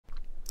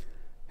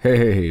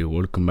Hey,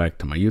 welcome back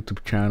to my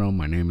YouTube channel.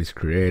 My name is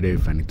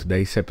Creative, and in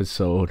today's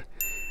episode,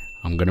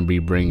 I'm gonna be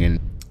bringing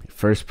a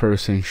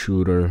first-person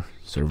shooter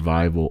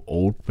survival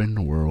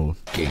open world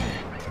game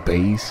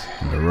based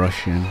in the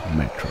Russian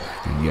Metro.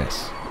 And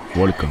yes,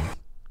 welcome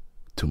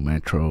to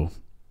Metro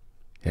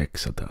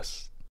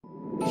Exodus.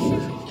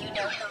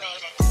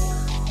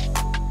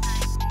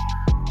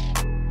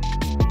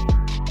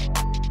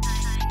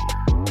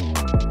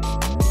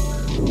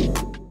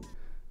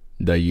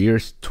 The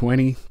year's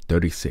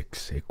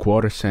 2036, a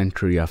quarter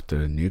century after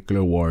the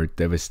nuclear war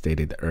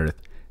devastated the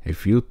Earth. A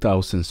few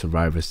thousand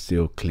survivors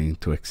still cling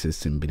to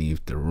existing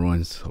beneath the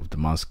ruins of the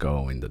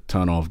Moscow in the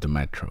tunnel of the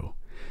metro.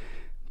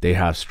 They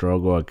have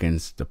struggled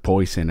against the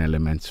poison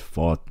elements,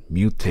 fought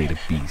mutated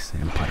beasts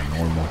and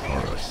paranormal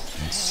horrors,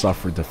 and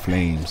suffered the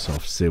flames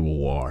of civil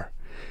war.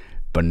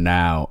 But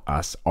now,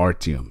 as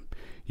Artyom,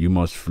 you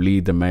must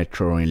flee the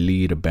metro and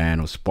lead a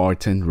band of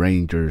Spartan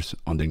Rangers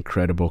on the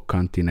incredible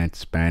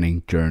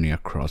continent-spanning journey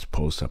across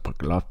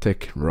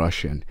post-apocalyptic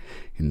Russia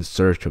in the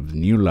search of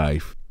new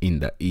life in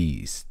the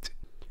East.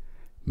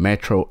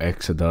 Metro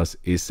Exodus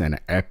is an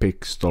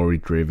epic,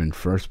 story-driven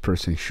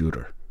first-person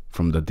shooter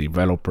from the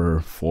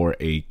developer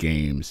 4A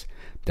Games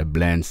that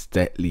blends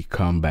deadly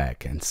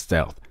combat and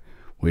stealth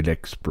with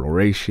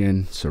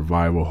exploration,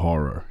 survival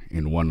horror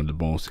in one of the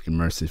most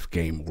immersive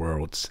game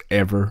worlds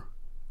ever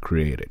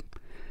created.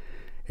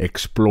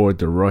 Explore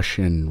the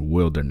Russian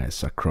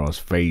wilderness across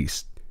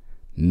vast,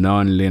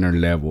 non-linear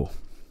level,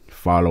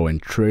 follow a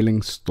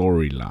thrilling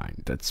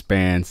storyline that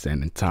spans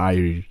an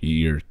entire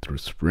year through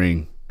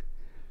spring,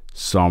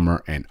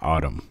 summer, and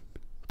autumn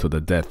to the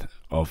death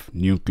of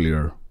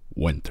nuclear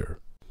winter.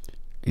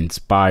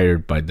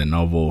 Inspired by the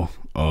novel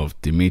of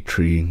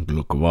Dmitry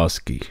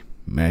Glukhovsky,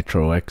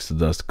 Metro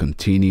Exodus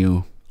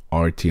continue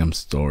Artyom's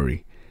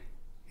story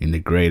in the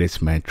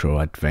greatest Metro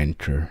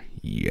adventure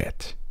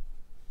yet.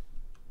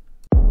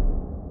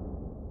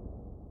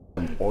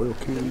 Oil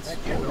cans.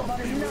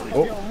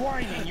 Oh. You're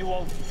whining, you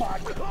old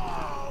fuck.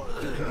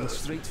 You're heading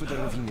straight for the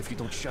ravine if you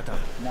don't shut up.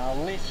 Now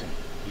listen,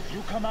 if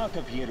you come out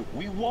of here,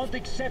 we won't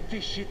accept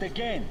this shit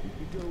again.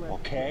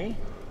 Okay?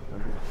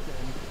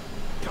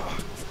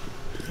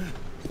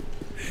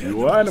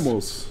 You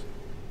animals.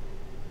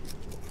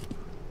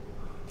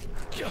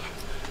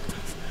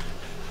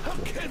 How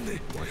can they?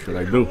 What should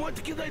I do?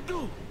 What can I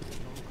do?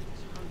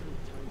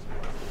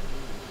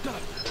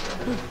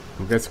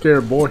 Don't get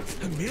scared, boy.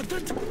 A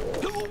mutant?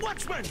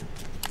 Watchman!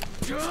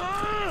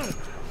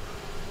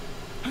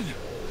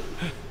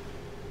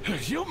 A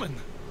human?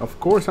 Of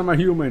course I'm a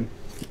human.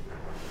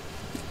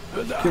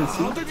 Can't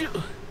see. How did you...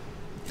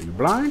 Are you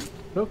blind?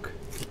 Look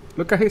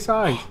at his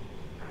eyes.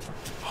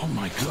 Oh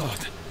my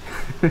god.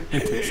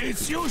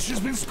 It's you she's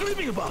been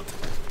screaming about.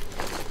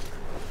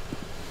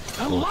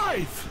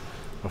 Alive!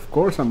 Of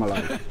course I'm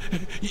alive.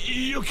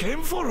 You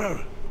came for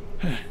her.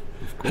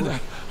 Of course.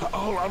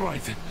 All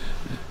right.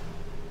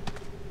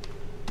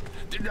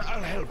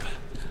 I'll help.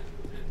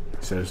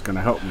 He said it's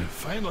gonna help me.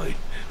 Finally,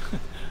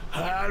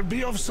 I'll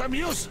be of some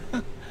use.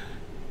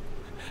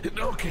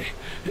 Okay,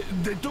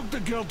 they took the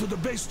girl to the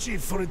base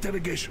chief for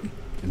interrogation.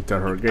 I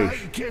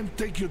Interrogation. can't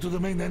take you to the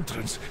main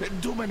entrance.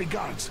 Too many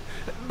guards.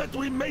 But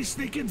we may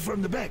sneak in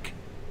from the back.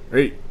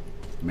 Hey,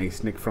 may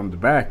sneak from the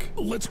back.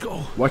 Let's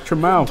go. Watch your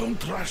mouth.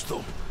 Don't rush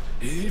though.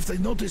 If they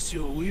notice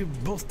you, we're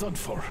both done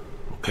for.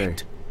 Okay.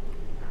 Wait.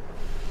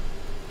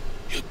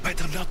 You'd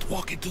better not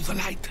walk into the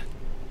light.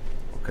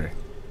 Okay.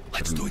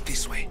 Let's do it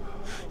this way.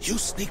 You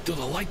sneak to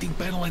the lighting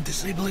panel and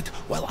disable it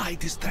while I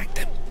distract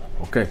them.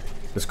 Okay.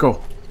 Let's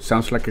go.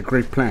 Sounds like a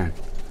great plan.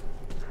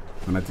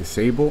 I'm gonna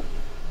disable.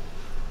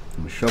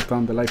 I'm gonna shut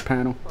down the light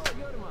panel.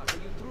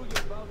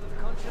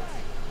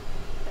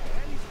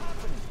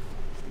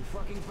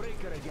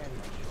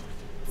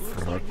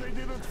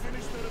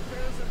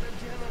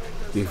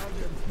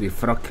 The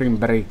fucking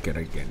breaker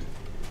again.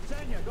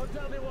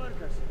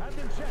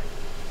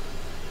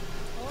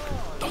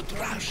 Don't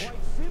rush.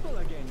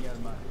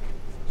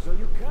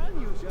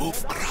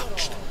 Move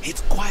crouched.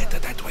 It's quieter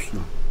that way.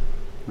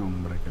 No,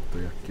 hombre, que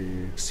estoy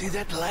aquí See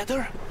that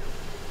ladder?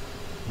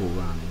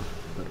 jugando.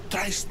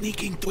 Try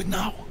sneaking to it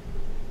now.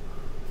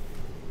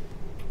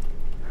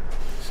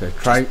 Say,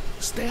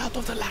 Stay out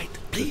of the light,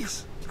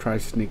 please. try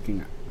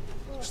sneaking.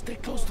 Stay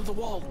close to the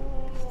wall.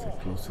 Stay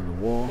close to the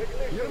wall.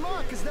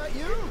 Yermak, is that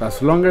you?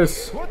 As long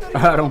as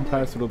I don't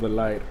pass through the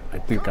light, I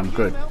think I'm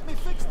good. Help me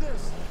fix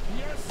this.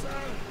 Yes,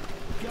 sir.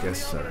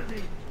 Yes, sir.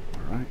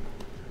 All right.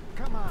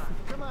 Come on.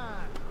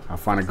 I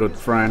found a good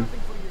friend.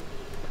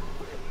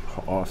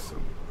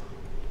 Awesome.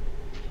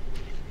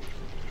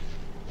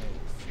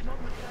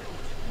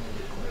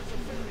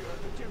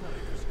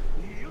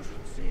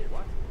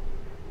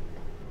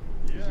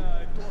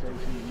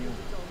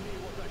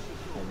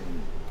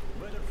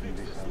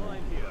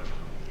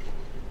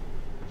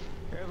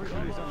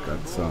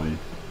 Got some.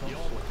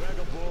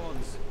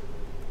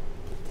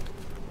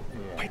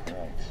 Wait.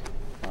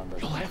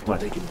 You'll have to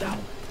take him down.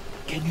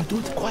 Can you do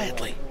it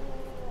quietly?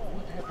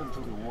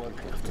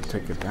 To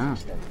take it down.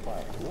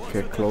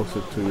 Get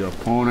closer to your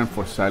opponent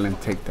for silent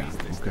takedown.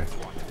 Okay.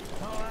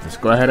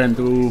 Let's go ahead and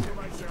do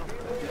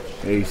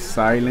a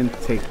silent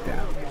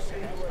takedown.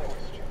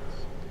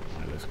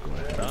 Alright, let's go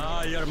ahead.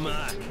 Ah, your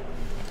mark.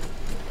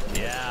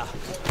 Yeah.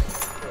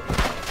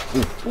 Ooh,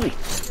 ooh.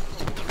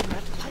 Turn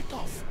that light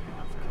off.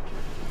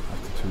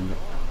 Have to turn it.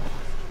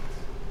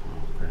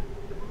 Okay.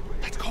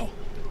 Let's go.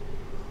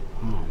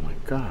 Oh my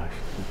gosh.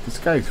 This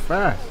guy's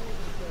fast.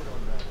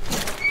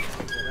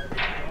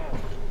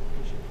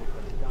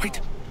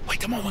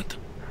 Wait a moment.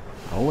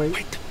 I'll wait.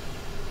 Wait.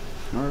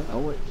 Alright,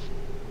 I'll wait.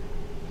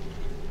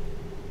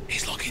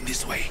 He's looking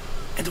this way,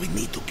 and we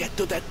need to get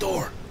to that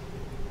door.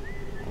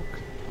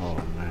 Okay. Oh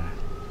man.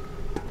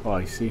 Oh,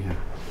 I see him.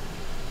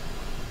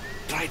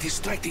 Try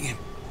distracting him.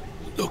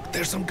 Look,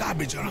 there's some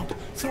garbage around.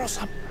 Throw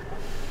some.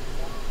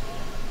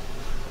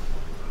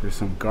 There's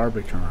some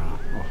garbage around.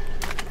 Oh.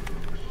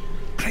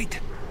 Great.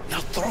 Now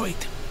throw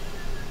it.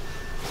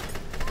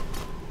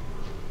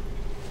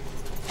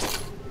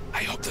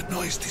 I hope the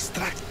noise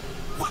distracts.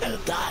 Well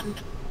done.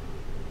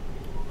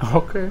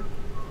 Okay.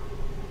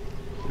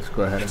 Let's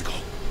go ahead. Let's go.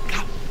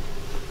 Come.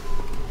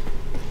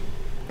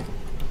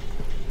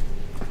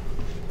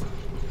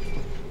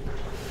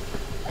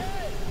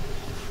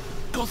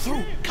 Go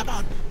through. Come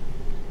on.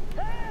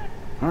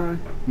 Alright,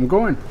 I'm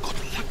going.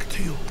 Good luck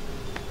to you.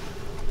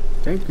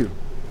 Thank you.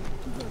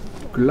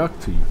 Good luck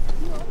to you.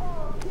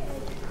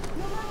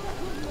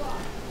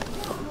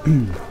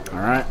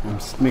 Alright, I'm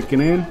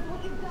sneaking in.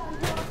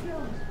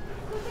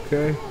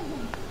 Okay.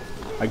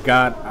 I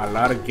got a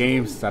lot of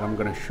games that I'm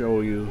gonna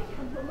show you.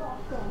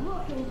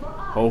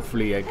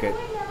 Hopefully I get...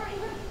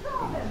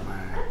 Oh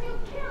man.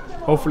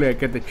 Hopefully I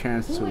get the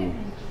chance to...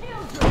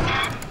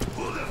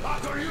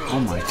 Oh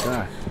my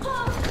god.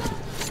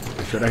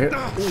 Should I hit?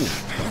 Ooh.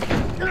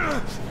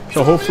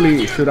 So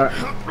hopefully, should I...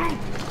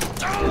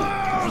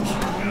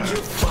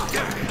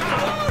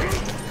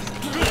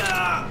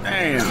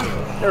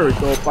 Damn. There we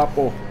go,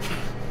 Papo.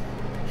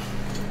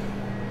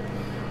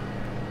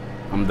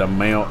 I'm the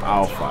male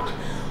alpha.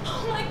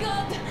 Oh my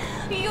god,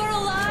 you're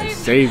alive! I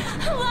saved,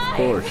 alive. Of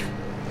course.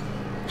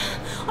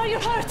 Are you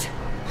hurt?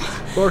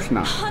 Of course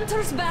not.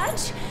 Hunter's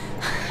badge?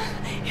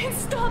 It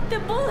stopped the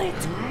bullet!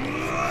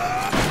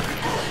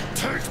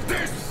 Take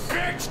this,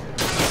 bitch!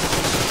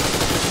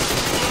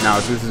 Now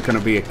this is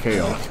gonna be a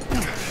KO.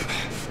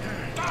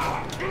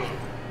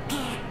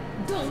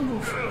 Don't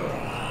move.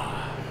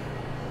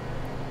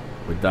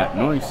 With that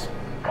noise.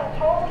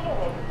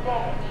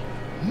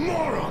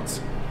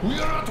 Morons! We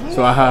are at war!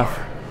 So I have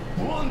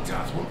One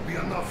task won't be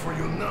enough for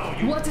you now.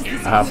 What is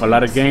this? I have a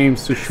lot of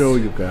games to show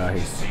you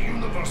guys.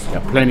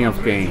 Got plenty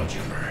of games.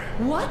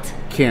 What?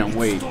 Can't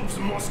wait.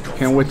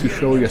 Can't wait to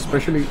show you,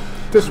 especially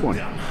this one.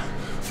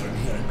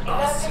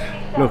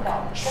 Look.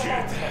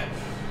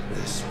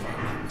 This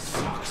fucking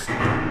sucks.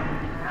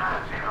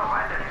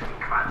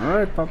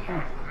 Alright,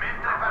 Papa.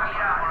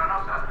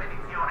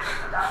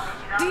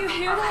 Do you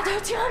hear that,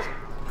 Artyom?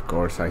 Of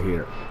course I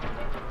hear it.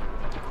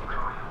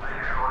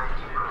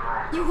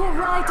 You were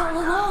right all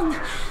along.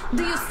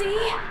 Do you see?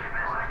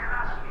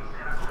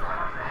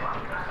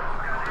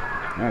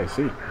 Yeah, I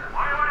see.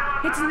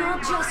 It's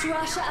not just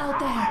Russia out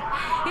there.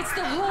 It's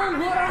the whole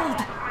world.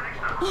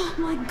 Oh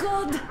my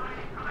god.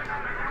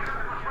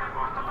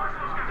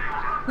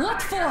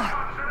 What for?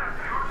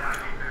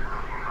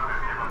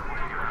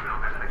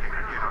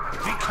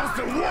 Because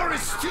the war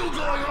is still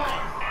going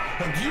on,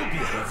 and you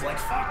behave like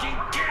fucking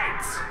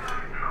kids.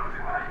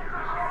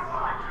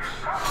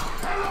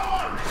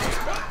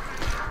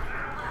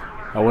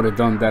 I would have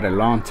done that a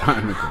long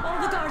time ago.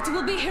 All the guards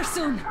will be here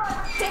soon.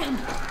 Damn.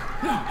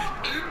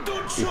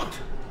 Don't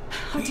shoot.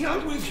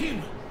 Not with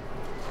him.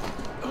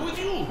 With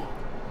you.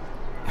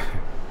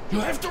 You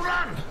have to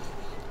run.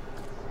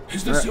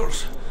 Is this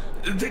yours?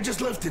 They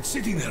just left it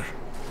sitting there.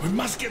 We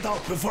must get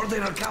out before they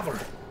recover.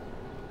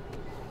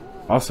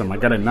 Awesome, I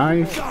got a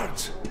knife,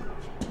 Guards,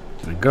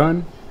 a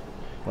gun.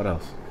 What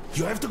else?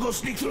 you have to go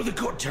sneak through the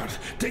courtyard.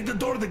 Take the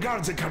door the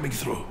guards are coming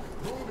through.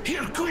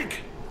 Here,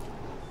 quick.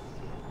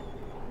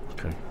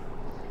 Okay.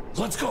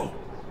 Let's go.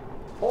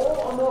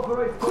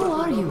 Who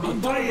are you?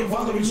 Andrei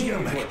Ivanovich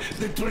Yermak,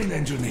 the train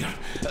engineer.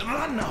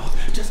 Run now.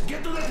 Just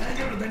get to that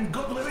hangar, then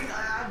God willing,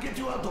 I'll get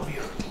you out of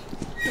here.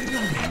 They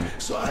know me,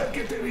 so I'll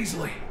get there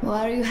easily.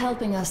 Why are you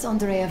helping us,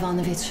 Andrei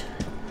Ivanovich?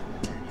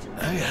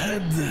 I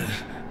had...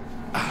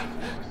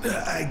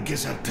 I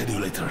guess I'll tell you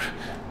later.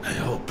 I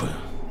hope.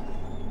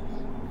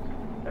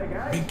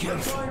 Be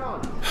careful.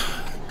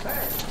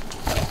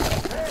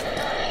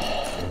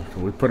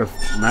 Can we put a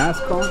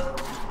mask on?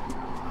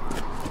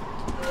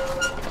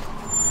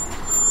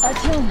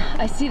 Artyom,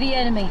 I see the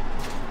enemy.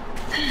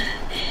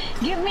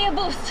 Give me a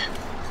boost.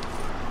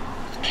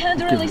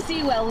 Can't really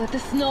see well with the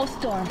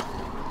snowstorm.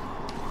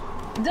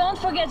 Don't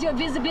forget your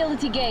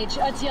visibility gauge,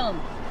 Artyom.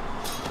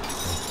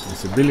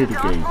 Visibility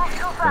Don't gauge. move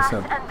too That's fast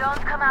and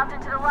don't come out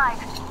into the light.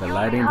 the You'll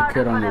light be harder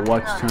indicator for on your them to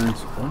watch notice.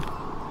 turns. What?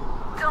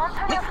 Don't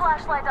turn your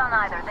flashlight on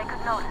either. They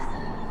could notice.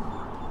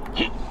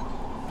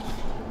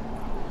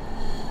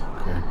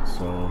 Okay,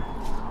 so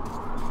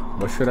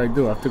what should I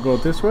do? I have to go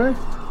this way?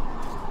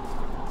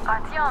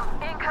 Artyom,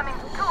 incoming,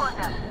 2 of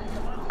them.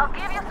 I'll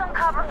give you some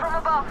cover from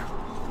above.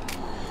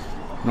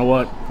 You know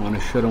what? I want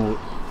to shoot him with...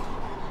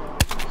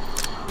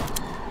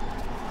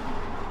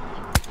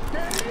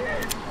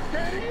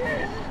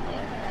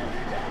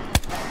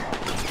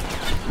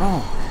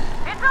 Oh.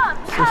 It's on!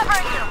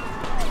 Covering you!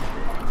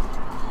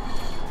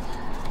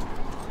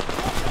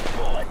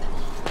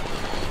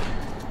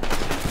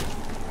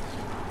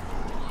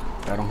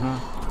 I don't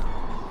have.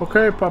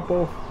 Okay,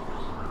 Papo.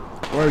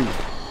 Where are you?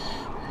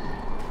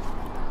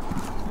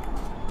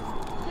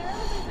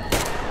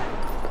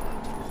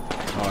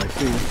 Oh, I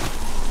see.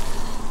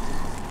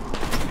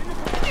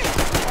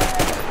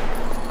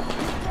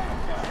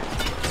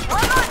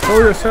 Show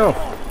yourself.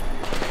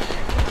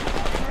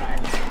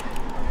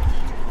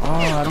 Oh,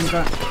 I don't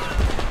got.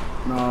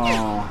 No.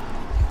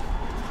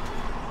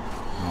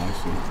 No, I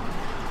see.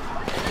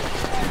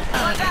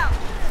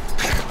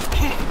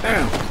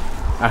 Damn.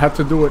 I have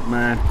to do it,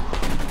 man.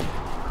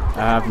 I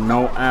have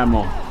no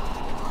ammo.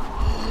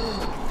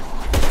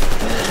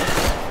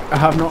 I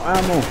have no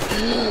ammo.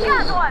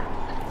 Here's one!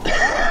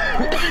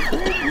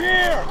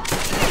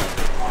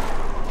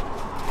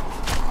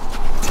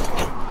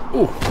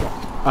 Ooh.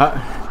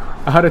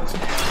 I had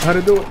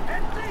to do it.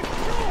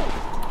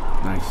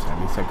 Nice. At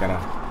least I got a.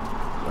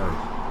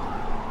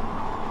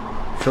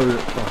 Show you.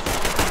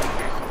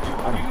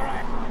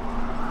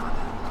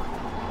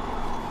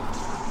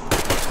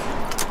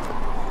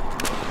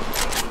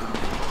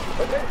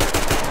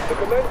 The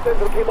command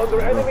center came under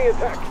enemy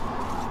attack.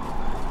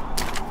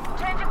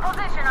 Changing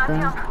position,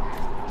 Artyom.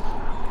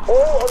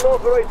 All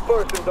unauthorized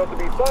persons are to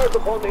be fired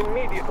upon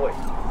immediately.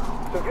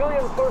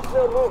 Civilian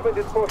personnel movement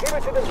is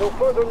prohibited until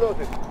further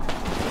notice.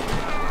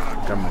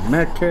 Got my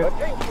med kit.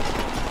 Attention!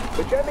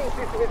 The jamming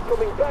system is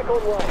coming back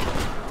online.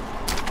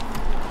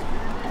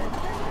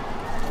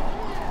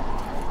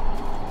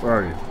 Where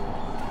are you?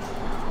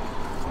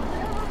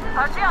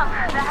 Artyom,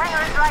 the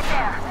hangar is right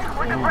there.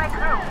 We can break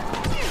through.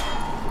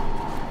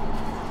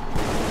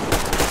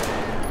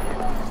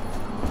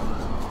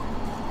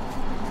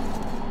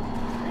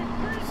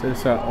 So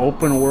it's an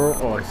open world.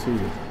 Oh, I see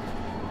you.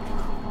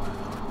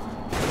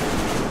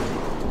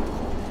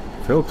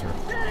 Filter.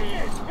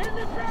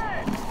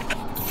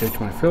 Change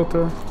my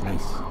filter.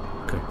 Nice.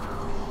 Okay.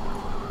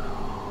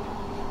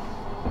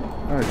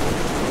 Alright.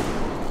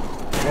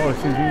 Oh, I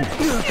see you.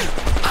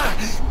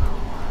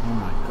 Oh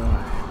my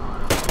gosh.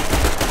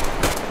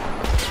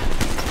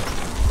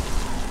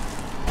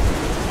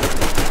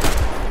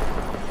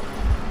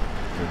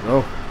 There we go.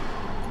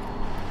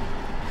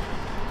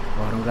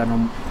 Oh, I don't got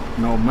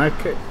no med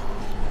kit.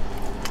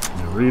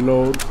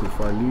 Reload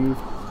before I leave.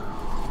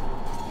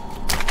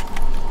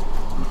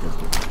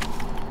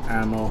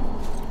 Ammo.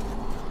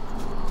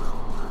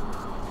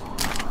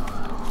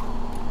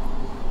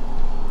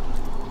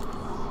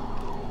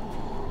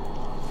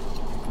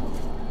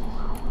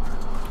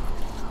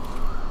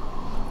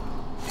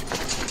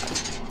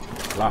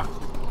 Locked.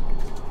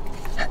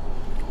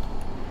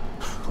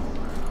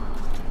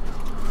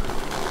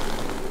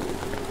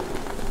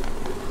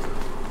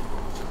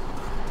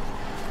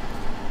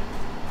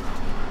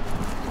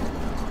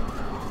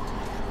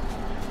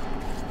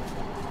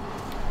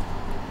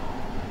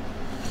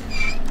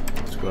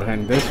 Go ahead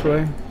this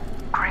way.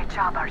 Great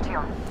job,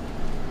 Artyom.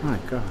 My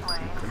God. We're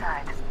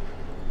inside.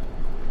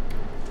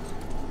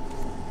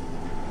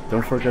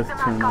 Don't forget to Keep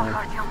the turn mask off,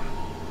 off. Artyom.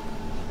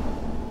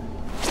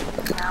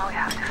 Now we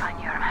have to find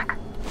Yermak.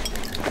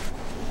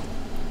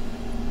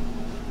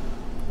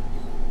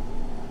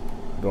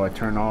 Do I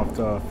turn off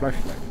the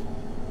flashlight?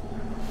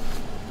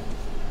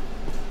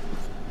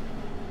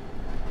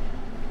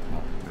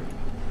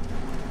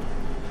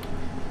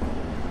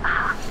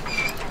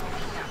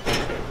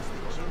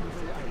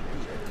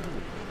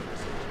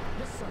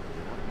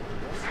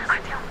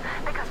 Artyom,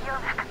 they got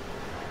Yermak.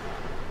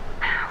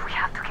 We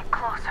have to get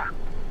closer.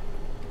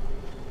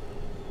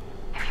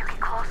 If you get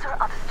closer,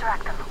 I'll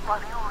distract them while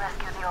you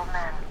rescue the old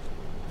man.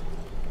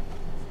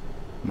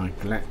 My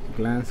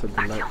glance at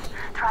the light Artyom,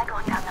 try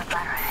going down that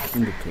ladder ahead.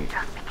 indicate.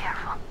 Just be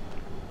careful.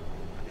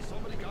 Is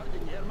somebody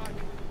guarding Yermak?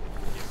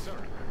 Yes, sir.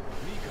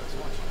 Mika's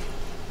watching.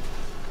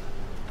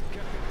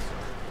 Captain,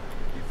 sir.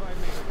 If I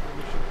may have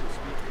permission to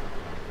speak,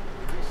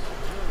 this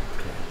German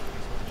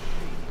is one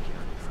shady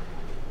character.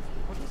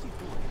 What is he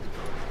doing?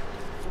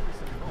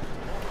 Focusing on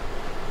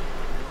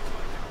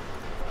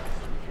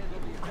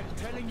I'm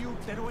telling you,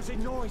 there was a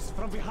noise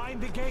from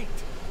behind the gate.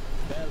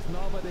 There's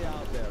nobody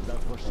out there,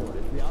 that's for sure.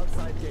 It's the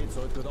outside gate,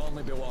 so it could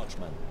only be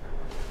watchmen.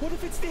 What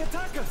if it's the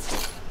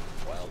attackers?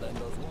 Well, then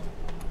there's one.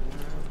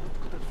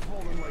 Could have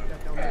fallen like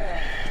that down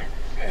there.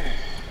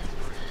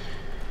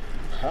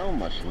 How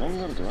much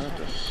longer do I have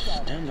to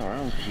stand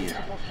around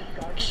here?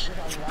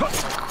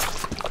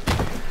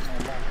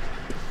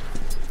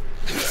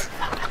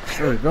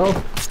 There we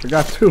go. We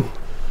got two.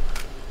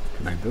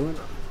 Can I do it?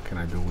 Can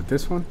I do it with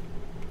this one?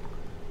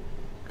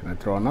 Can I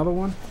throw another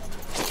one?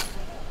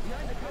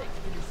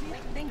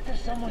 I think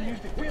there's someone near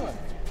the pillar.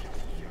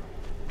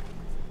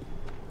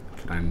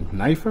 Can I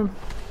knife him?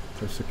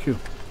 There's a Q.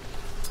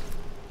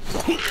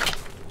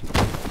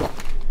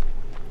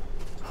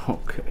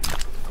 Okay.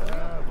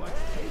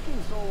 What's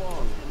taking so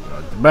long?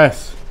 You're the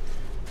best.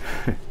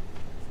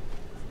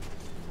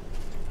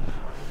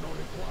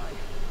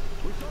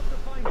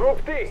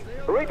 Group D,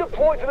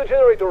 redeploy to the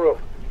generator room.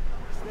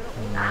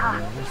 Aha,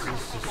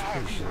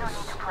 Heads, no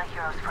need to play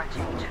heroes for a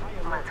change.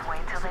 Let's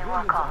wait till they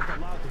walk off.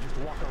 allowed to just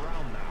walk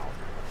around now.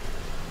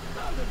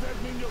 Does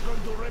that mean you're going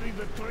to ready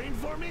the train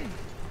for me?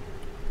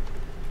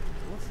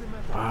 What's the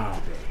matter Wow.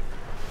 today?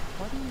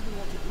 Why do you even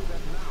want to do that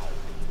now?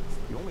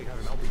 You only had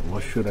an outing.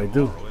 What should I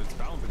do? It's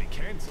bound to be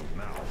cancelled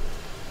now.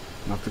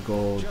 Not to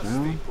go Just stay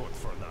down? put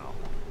for now.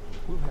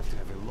 We'll have to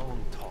have a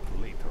long talk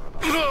later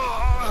about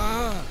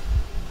it.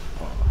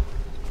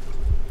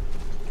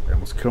 I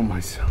almost killed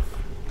myself.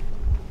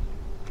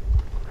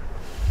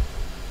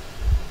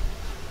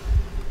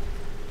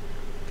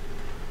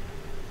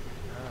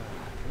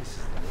 This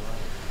is the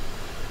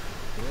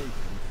life. Great,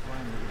 we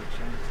finally get a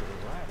chance to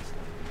relax.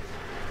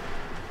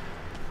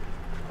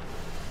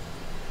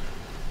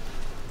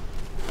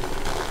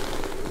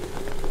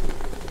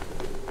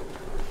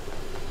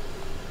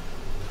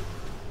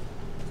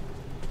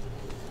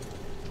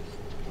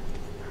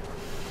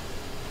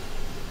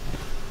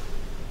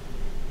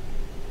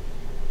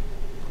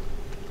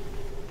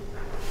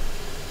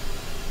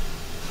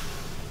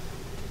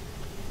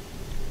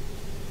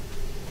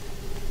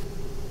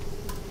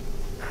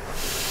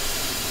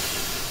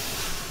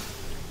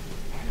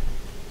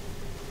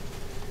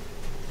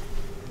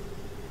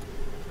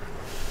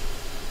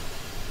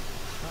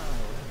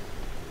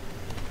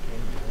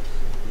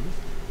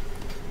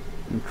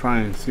 I'm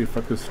trying to see if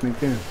I could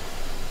sneak in.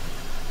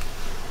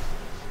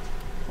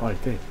 Oh, I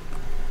did.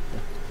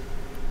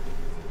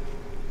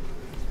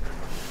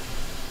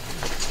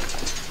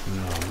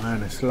 No,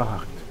 man, it's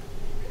locked.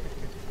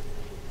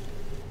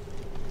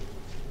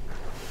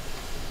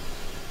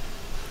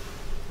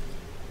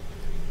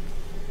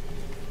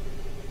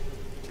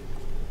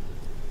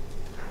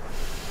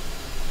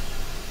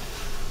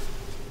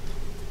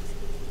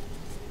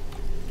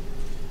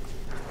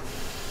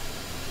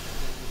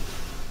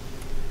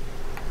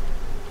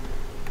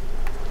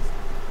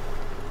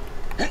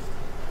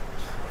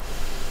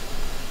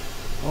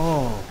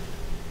 Oh.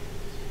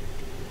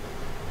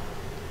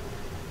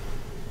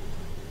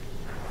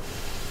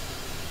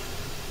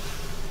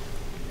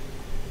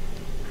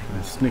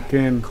 I sneak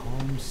in.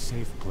 Calm,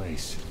 safe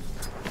place.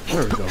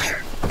 There we go.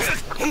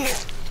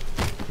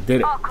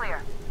 Did it. All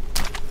clear.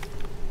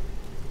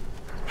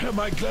 Am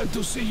I glad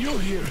to see you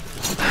here?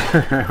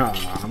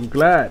 I'm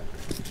glad.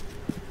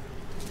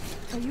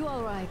 Are you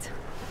alright?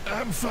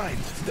 I'm fine,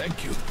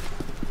 thank you.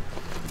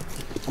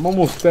 I'm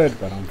almost dead,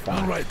 but I'm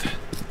fine. All right.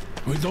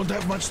 We don't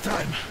have much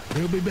time.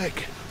 We'll be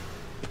back.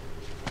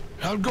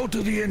 I'll go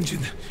to the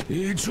engine.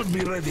 It should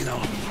be ready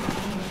now.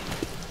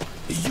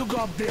 You go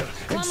up there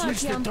and Come on,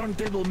 switch the Jim.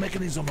 turntable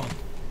mechanism on.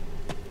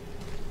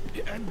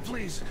 And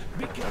please,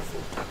 be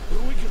careful.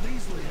 We could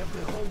easily have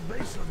the whole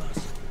base on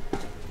us.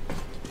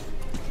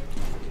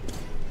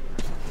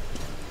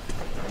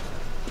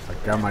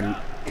 I got my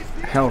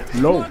health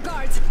low. More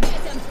guards!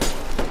 Get them!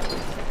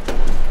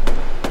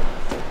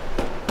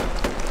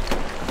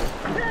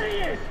 There he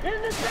is!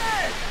 In the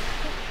stairs!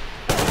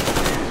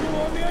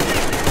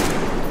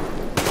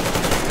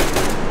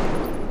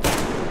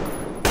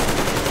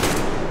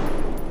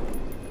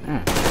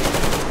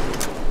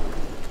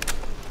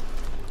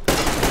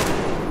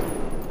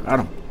 Got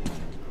him.